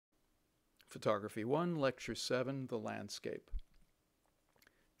Photography 1, Lecture 7, The Landscape.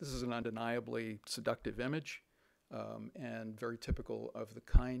 This is an undeniably seductive image and very typical of the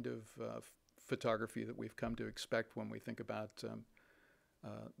kind of photography that we've come to expect when we think about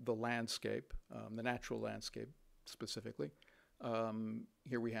the landscape, the natural landscape specifically.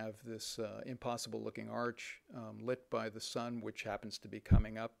 Here we have this impossible-looking arch lit by the sun, which happens to be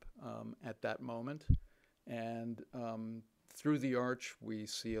coming up at that moment. And through the arch, we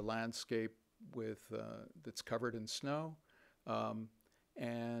see a landscape that's covered in snow.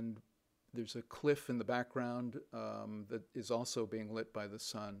 And there's a cliff in the background that is also being lit by the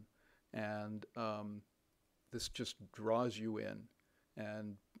sun. And this just draws you in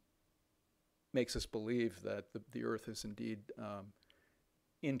and makes us believe that the Earth is indeed,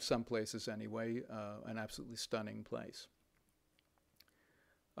 in some places anyway, an absolutely stunning place.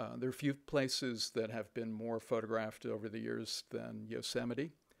 There are a few places that have been more photographed over the years than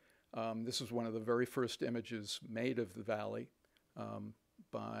Yosemite. This was one of the very first images made of the valley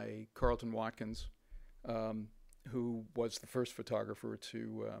by Carleton Watkins, who was the first photographer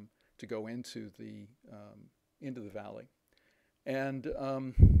to go into the valley. And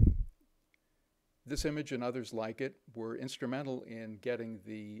this image and others like it were instrumental in getting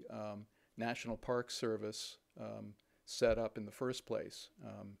the National Park Service set up in the first place.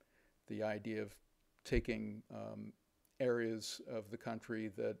 The idea of taking areas of the country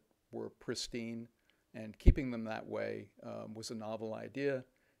that were pristine and keeping them that way was a novel idea.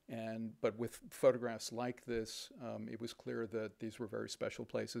 But with photographs like this, it was clear that these were very special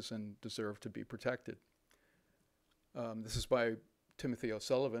places and deserved to be protected. This is by Timothy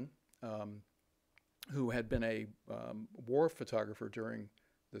O'Sullivan, who had been a war photographer during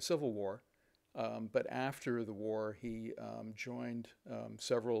the Civil War. But after the war, he joined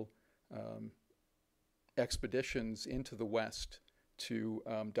several expeditions into the West to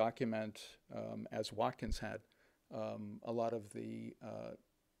document, as Watkins had, a lot of the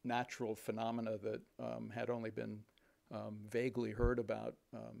natural phenomena that had only been vaguely heard about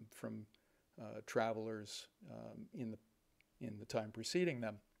from travelers in the time preceding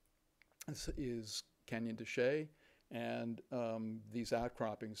them. This is Canyon de Chelly, and these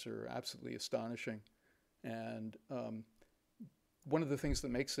outcroppings are absolutely astonishing. And one of the things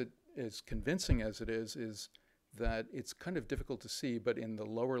that makes it as convincing as it is that it's kind of difficult to see, but in the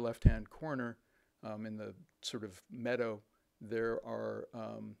lower left-hand corner, in the sort of meadow, there are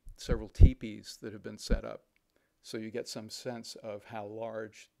several teepees that have been set up. So you get some sense of how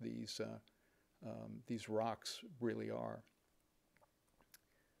large these rocks really are.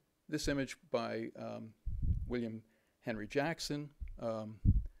 This image by William Henry Jackson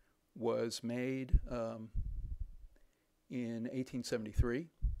was made in 1873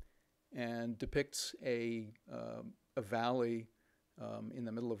 and depicts a valley in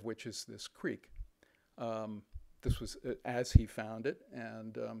the middle of which is this creek. This was as he found it,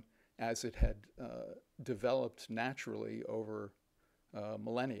 and as it had developed naturally over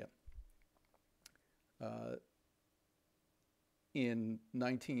millennia. In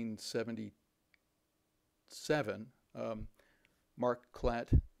 1977, Mark Klett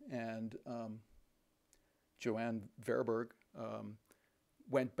and Joanne Verberg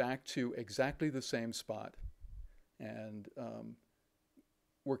went back to exactly the same spot and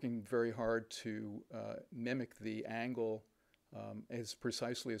working very hard to mimic the angle as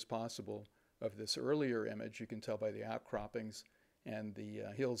precisely as possible of this earlier image. You can tell by the outcroppings and the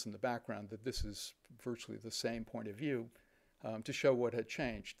hills in the background that this is virtually the same point of view to show what had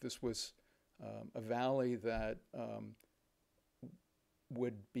changed. This was a valley that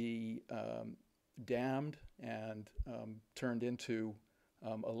would be dammed and turned into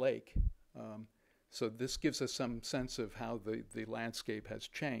a lake. So this gives us some sense of how the landscape has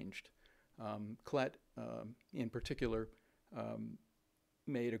changed. Klett, in particular,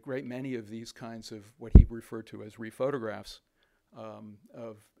 made a great many of these kinds of what he referred to as rephotographs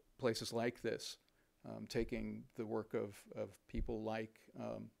of places like this, taking the work of people like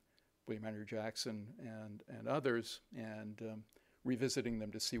William Henry Jackson and others and revisiting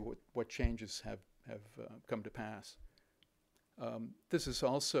them to see what changes have come to pass. This is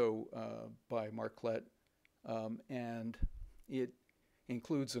also by Mark Klett, and it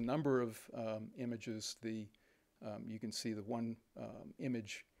includes a number of images. You can see the one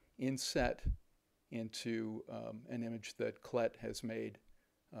image inset into an image that Klett has made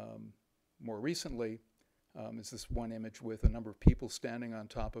more recently. Is this one image with a number of people standing on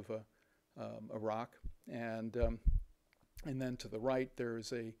top of a rock, and then to the right there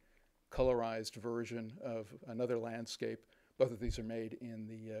is a colorized version of another landscape. Both of these are made in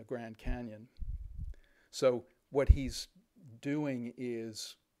the Grand Canyon. So what he's doing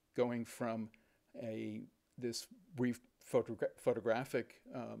is going from this brief photographic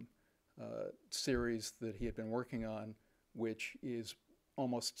series that he had been working on, which is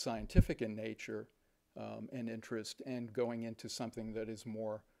almost scientific in nature and interest, and going into something that is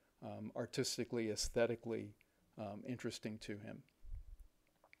more artistically, aesthetically interesting to him.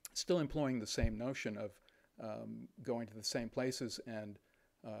 Still employing the same notion of going to the same places and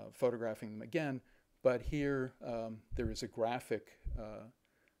photographing them again, but here there is a graphic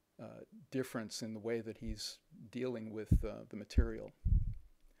difference in the way that he's dealing with the material.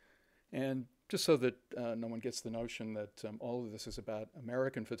 And just so that no one gets the notion that all of this is about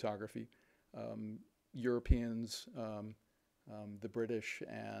American photography, Europeans, the British,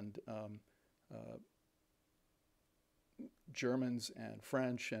 and Germans and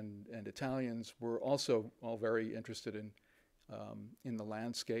French and Italians were also all very interested in the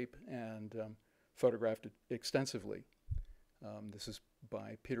landscape and photographed it extensively. This is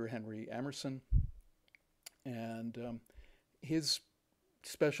by Peter Henry Emerson, and his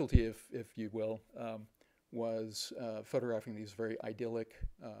specialty, if you will, was photographing these very idyllic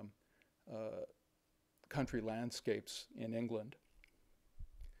country landscapes in England.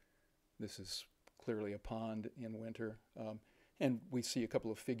 This is clearly a pond in winter, and we see a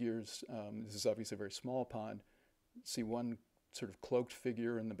couple of figures. This is obviously a very small pond. See one sort of cloaked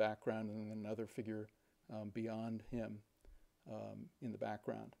figure in the background, and then another figure beyond him in the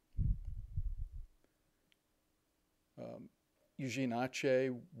background. Eugene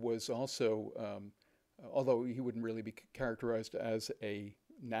Ache was also, although he wouldn't really be characterized as a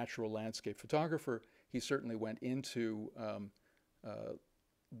natural landscape photographer, he certainly went into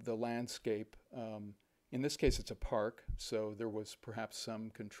the landscape. In this case, it's a park, so there was perhaps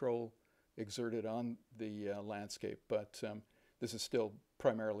some control exerted on the landscape, but this is still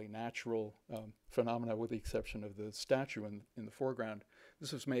primarily natural phenomena, with the exception of the statue in the foreground.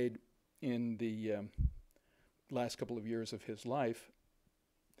 This was made in the last couple of years of his life,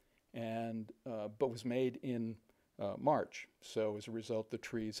 and but was made in March. So as a result, the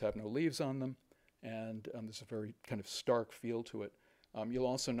trees have no leaves on them, and there's a very kind of stark feel to it. You'll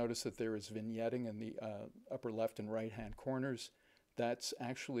also notice that there is vignetting in the upper left and right-hand corners. That's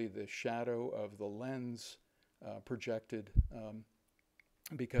actually the shadow of the lens projected,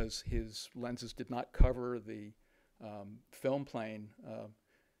 because his lenses did not cover the film plane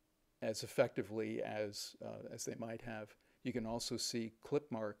as effectively as they might have. You can also see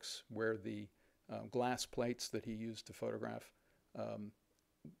clip marks where the glass plates that he used to photograph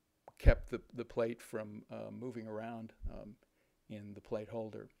kept the plate from moving around in the plate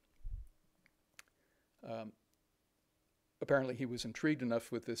holder. Apparently he was intrigued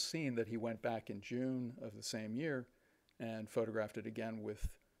enough with this scene that he went back in June of the same year and photographed it again with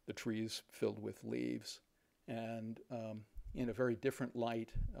the trees filled with leaves, and in a very different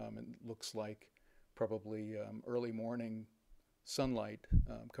light. It looks like probably early morning sunlight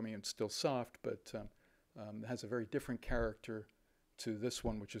coming in, still soft, but has a very different character to this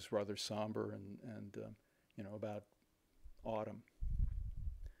one, which is rather somber and you know, about autumn.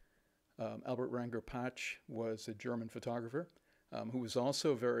 Albert Ranger-Patsch was a German photographer who was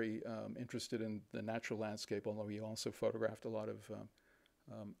also very interested in the natural landscape, although he also photographed a lot of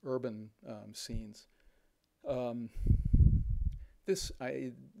urban scenes. This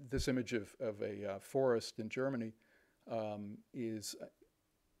image of a forest in Germany is,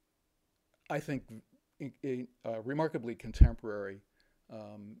 I think, remarkably contemporary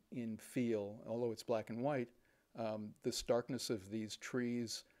in feel, although it's black and white. The starkness of these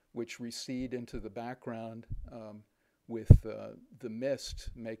trees, which recede into the background with the mist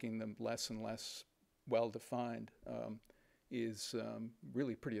making them less and less well-defined, is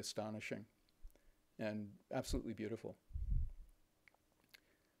really pretty astonishing and absolutely beautiful.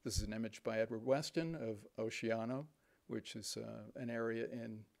 This is an image by Edward Weston of Oceano, which is an area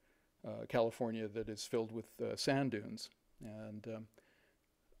in California that is filled with sand dunes. And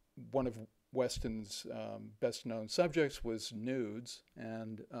one of Weston's best-known subjects was nudes,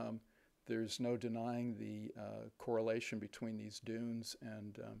 and there's no denying the correlation between these dunes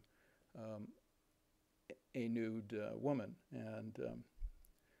and a nude woman. And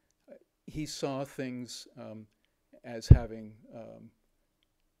he saw things as having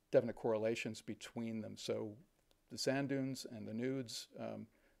definite correlations between them. So the sand dunes and the nudes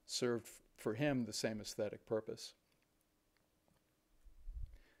served for him the same aesthetic purpose.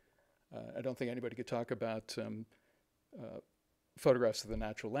 I don't think anybody could talk about photographs of the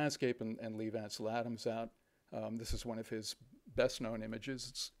natural landscape and leave Ansel Adams out. This is one of his best-known images.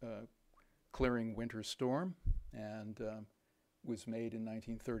 It's Clearing Winter Storm, and was made in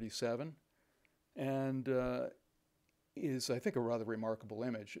 1937. And is, I think, a rather remarkable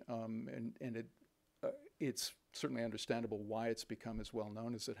image, and it's certainly understandable why it's become as well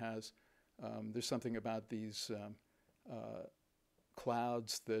known as it has. There's something about these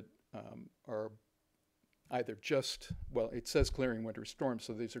clouds that are either just, well, it says clearing winter storms,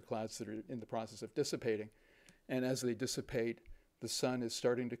 so these are clouds that are in the process of dissipating. And as they dissipate, the sun is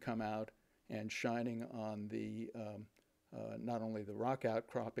starting to come out and shining on the not only the rock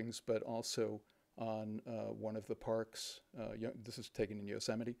outcroppings, but also on one of the parks. This is taken in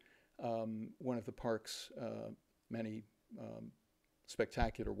Yosemite. One of the park's many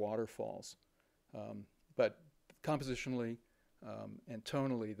spectacular waterfalls. But compositionally and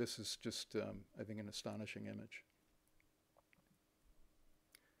tonally, this is just, I think, an astonishing image.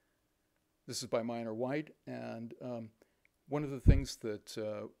 This is by Minor White, and one of the things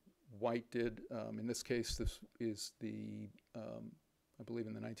that White did, in this case, this is the, I believe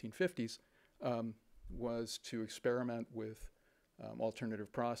in the 1950s, was to experiment with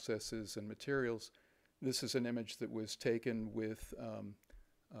alternative processes and materials. This is an image that was taken with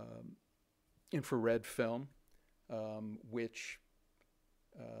infrared film, which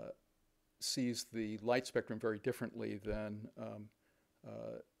sees the light spectrum very differently than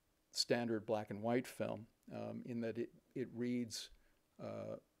standard black and white film, in that it reads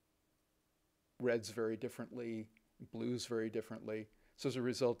reds very differently, blues very differently. So as a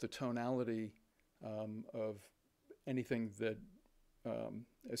result, the tonality of anything that,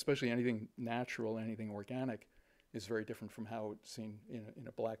 especially anything natural, anything organic, is very different from how it's seen in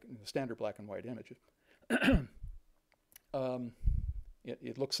a standard black and white image.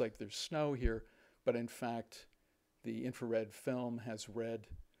 It looks like there's snow here, but in fact, the infrared film has read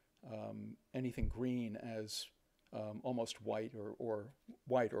anything green as almost white or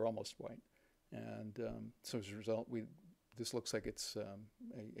white or almost white. And so as a result, this looks like it's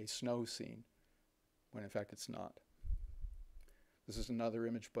a snow scene, when in fact it's not. This is another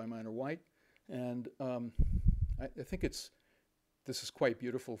image by Minor White, and I think this is quite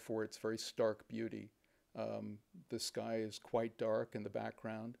beautiful for its very stark beauty. The sky is quite dark in the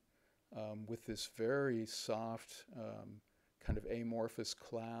background, with this very soft kind of amorphous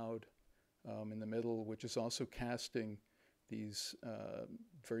cloud in the middle, which is also casting these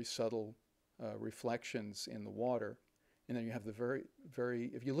very subtle reflections in the water. And then you have the very,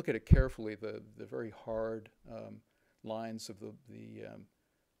 if you look at it carefully, the very hard lines of the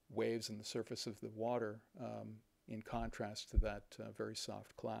waves and the surface of the water, in contrast to that very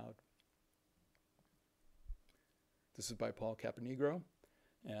soft cloud. This is by Paul Caponegro,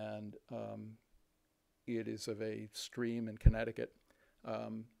 and it is of a stream in Connecticut.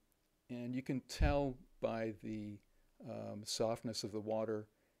 And you can tell by the softness of the water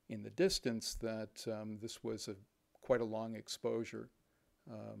in the distance that this was quite a long exposure.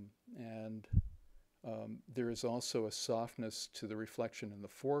 And there is also a softness to the reflection in the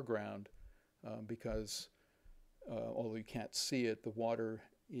foreground because although you can't see it, the water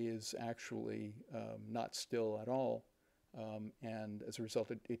is actually not still at all. And as a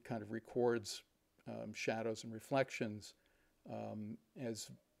result, it kind of records shadows and reflections as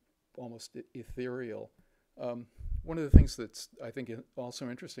almost ethereal. One of the things that's, I think,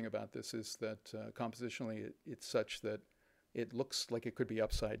 also interesting about this is that compositionally it's such that it looks like it could be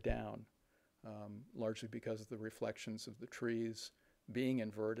upside down, largely because of the reflections of the trees being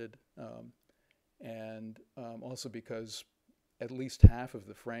inverted, and also because at least half of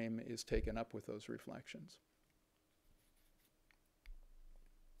the frame is taken up with those reflections.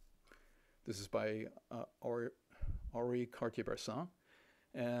 This is by Henri Cartier-Bresson,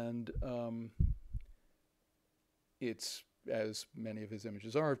 and it's, as many of his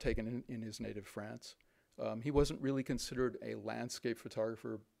images are, taken in his native France. He wasn't really considered a landscape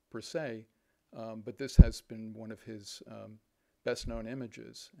photographer per se, but this has been one of his best-known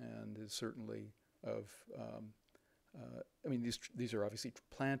images, and is certainly of, I mean, these are obviously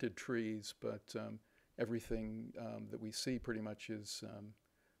planted trees, but everything that we see pretty much is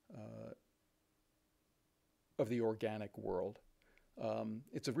of the organic world.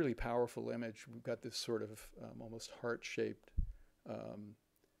 It's a really powerful image. We've got this sort of almost heart-shaped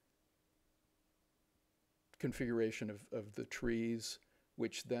configuration of the trees,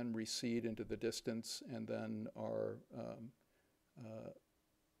 which then recede into the distance and then are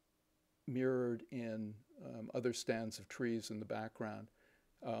mirrored in other stands of trees in the background.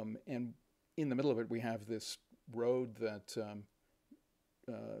 And in the middle of it, we have this road that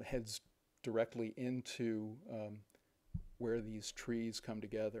heads directly into where these trees come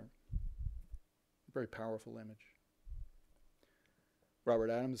together. Very powerful image.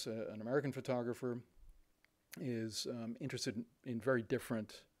 Robert Adams, an American photographer, is interested in very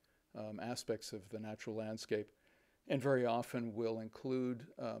different aspects of the natural landscape. and very often will include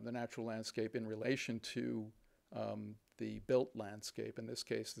the natural landscape in relation to the built landscape. In this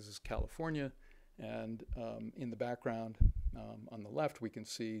case, this is California, and in the background on the left, we can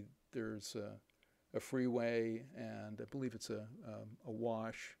see there's a freeway, and I believe it's a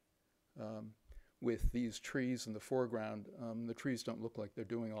wash with these trees in the foreground. The trees don't look like they're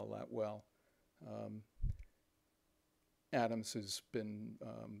doing all that well. Adams has been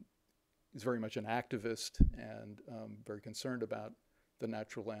is very much an activist and very concerned about the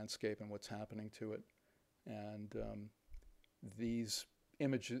natural landscape and what's happening to it. And these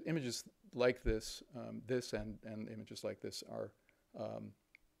images like this, and images like this are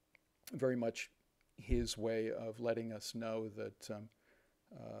very much his way of letting us know that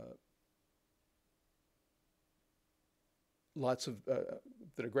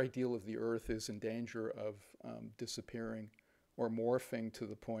that a great deal of the Earth is in danger of disappearing or morphing to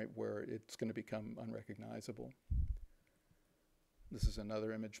the point where it's going to become unrecognizable. This is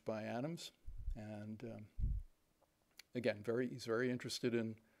another image by Adams, and again, he's very interested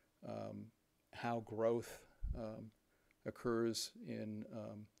in how growth occurs in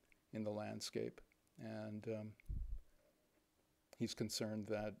the landscape, and he's concerned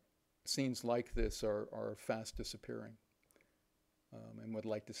that scenes like this are fast disappearing, and would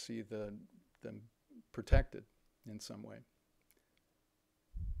like to see them protected in some way.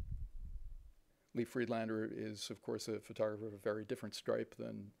 Lee Friedlander is, of course, a photographer of a very different stripe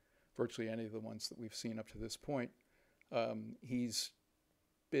than virtually any of the ones that we've seen up to this point. He's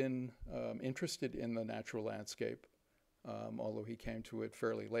been interested in the natural landscape, although he came to it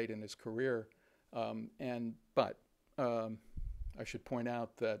fairly late in his career. But I should point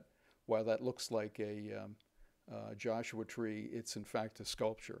out that while that looks like a Joshua tree, it's in fact a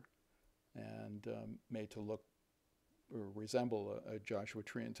sculpture, and made to look or resemble a Joshua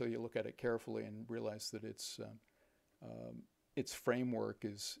tree until you look at it carefully and realize that its framework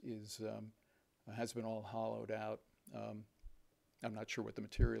has been all hollowed out. I'm not sure what the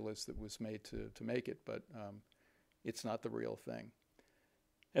material is that was made to make it, but it's not the real thing.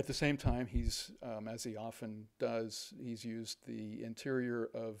 At the same time, he's, as he often does, he's used the interior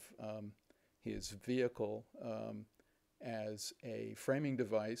of his vehicle as a framing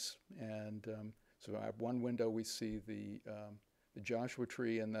device, and so at one window we see the Joshua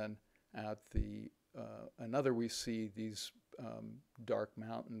tree, and then at another we see these dark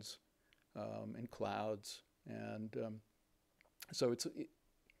mountains and clouds, and so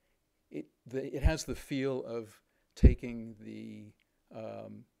it has the feel of taking the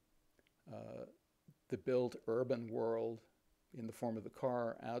built urban world in the form of the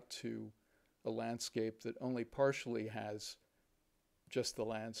car out to a landscape that only partially has just the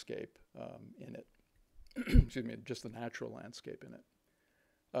landscape in it. Excuse me, just the natural landscape in it.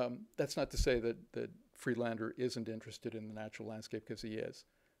 That's not to say that Friedlander isn't interested in the natural landscape, because he is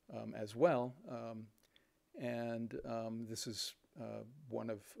as well. And this is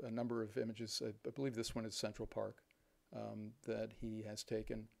one of a number of images. I believe this one is Central Park that he has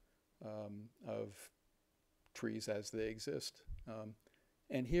taken of trees as they exist.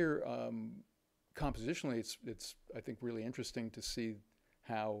 And here, compositionally, it's I think really interesting to see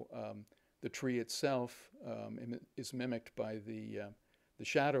how the tree itself is mimicked by the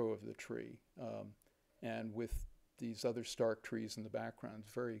shadow of the tree, and with these other stark trees in the background.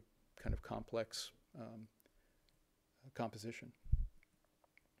 Very kind of complex composition.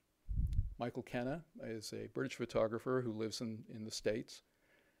 Michael Kenna is a British photographer who lives in the States,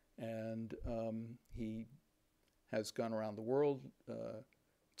 and he has gone around the world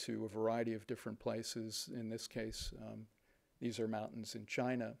to a variety of different places. In this case, these are mountains in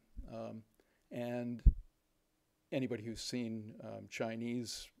China, and anybody who's seen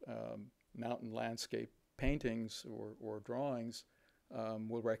Chinese mountain landscape paintings or drawings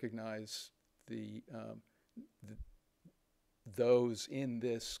will recognize those in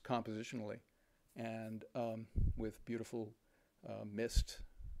this compositionally, and with beautiful mist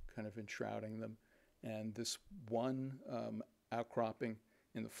kind of enshrouding them. And this one outcropping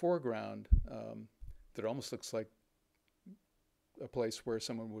in the foreground that almost looks like a place where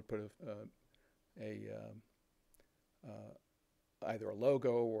someone would put either a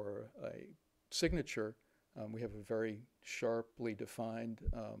logo or a signature. We have a very sharply defined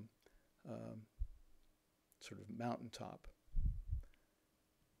sort of mountaintop.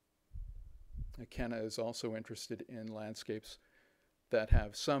 Kenna is also interested in landscapes that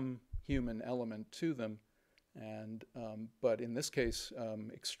have some human element to them, and but in this case,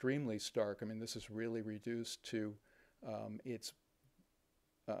 extremely stark. I mean, this is really reduced to its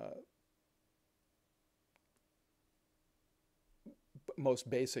most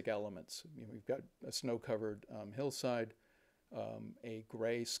basic elements. You know, we've got a snow-covered hillside, a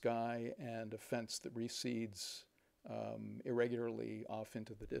gray sky, and a fence that recedes irregularly off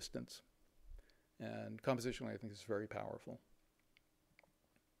into the distance. And compositionally, I think this is very powerful.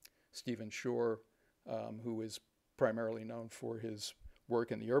 Stephen Shore, who is primarily known for his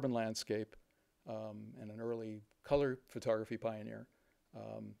work in the urban landscape and an early color photography pioneer,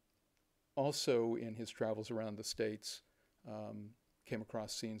 also in his travels around the States, came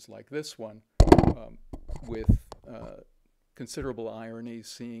across scenes like this one with considerable irony,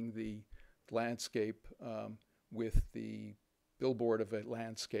 seeing the landscape with the billboard of a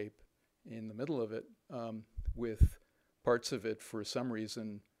landscape in the middle of it, with parts of it for some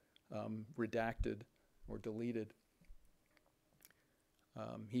reason redacted or deleted.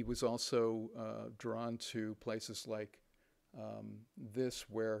 He was also drawn to places like this,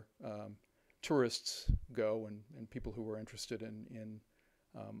 where tourists go, and people who are interested in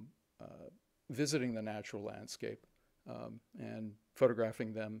visiting the natural landscape and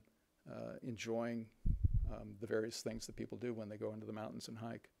photographing them, enjoying the various things that people do when they go into the mountains and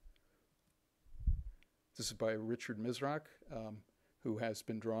hike. This is by Richard Misrach, who has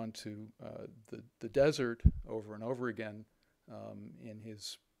been drawn to the desert over and over again in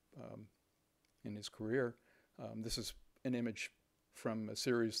his career. This is an image from a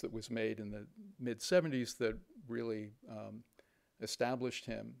series that was made in the mid-70s that really established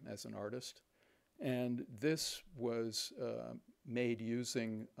him as an artist. And this was made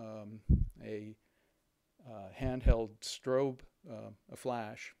using a handheld strobe, a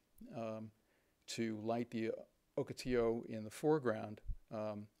flash, to light the Ocotillo in the foreground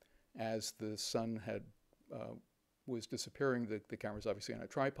as the sun was disappearing. The camera's obviously on a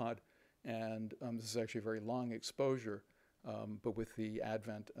tripod, and this is actually a very long exposure, but with the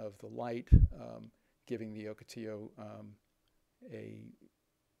advent of the light giving the Ocotillo a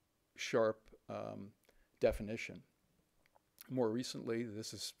sharp definition. More recently,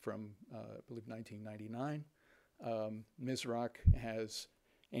 this is from, I believe, 1999, Misrach has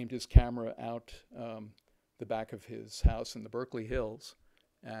aimed his camera out the back of his house in the Berkeley Hills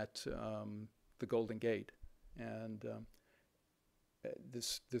at the Golden Gate. And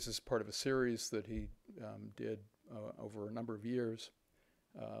this is part of a series that he did over a number of years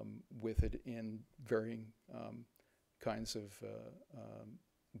with it in varying kinds of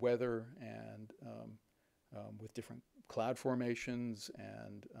weather and with different cloud formations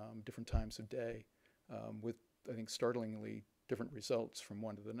and different times of day, with, I think, startlingly different results from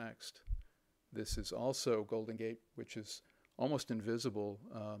one to the next. This is also Golden Gate, which is almost invisible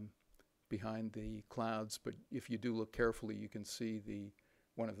behind the clouds, but if you do look carefully, you can see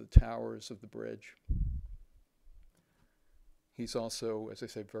one of the towers of the bridge. He's also, as I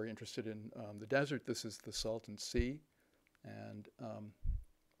said, very interested in the desert. This is the Salton Sea, and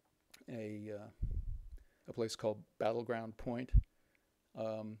a place called Battleground Point,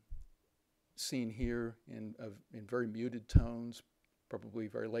 seen here in very muted tones, probably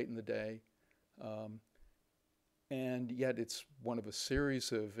very late in the day. And yet it's one of a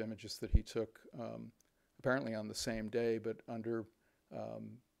series of images that he took apparently on the same day, but under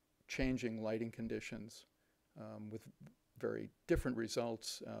changing lighting conditions with very different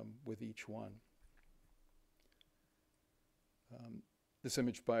results with each one. This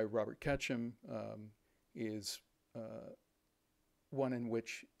image by Robert Ketchum is one in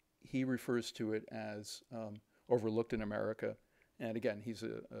which he refers to it as overlooked in America. And again, he's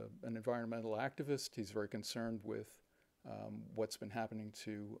an environmental activist. He's very concerned with what's been happening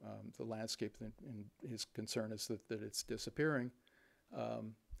to the landscape, and his concern is that it's disappearing,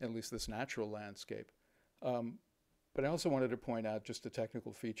 at least this natural landscape. But I also wanted to point out just a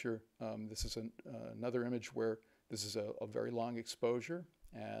technical feature. This is another image where this is a very long exposure,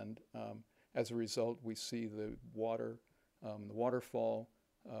 and as a result, we see the waterfall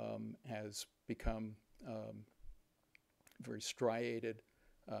has become very striated.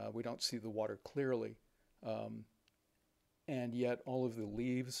 We don't see the water clearly. And yet all of the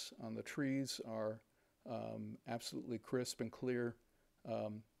leaves on the trees are absolutely crisp and clear.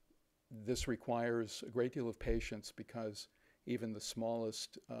 This requires a great deal of patience, because even the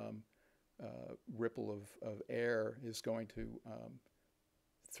smallest ripple of air is going to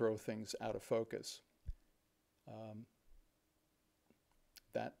throw things out of focus.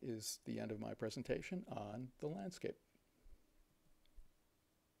 That is the end of my presentation on the landscape.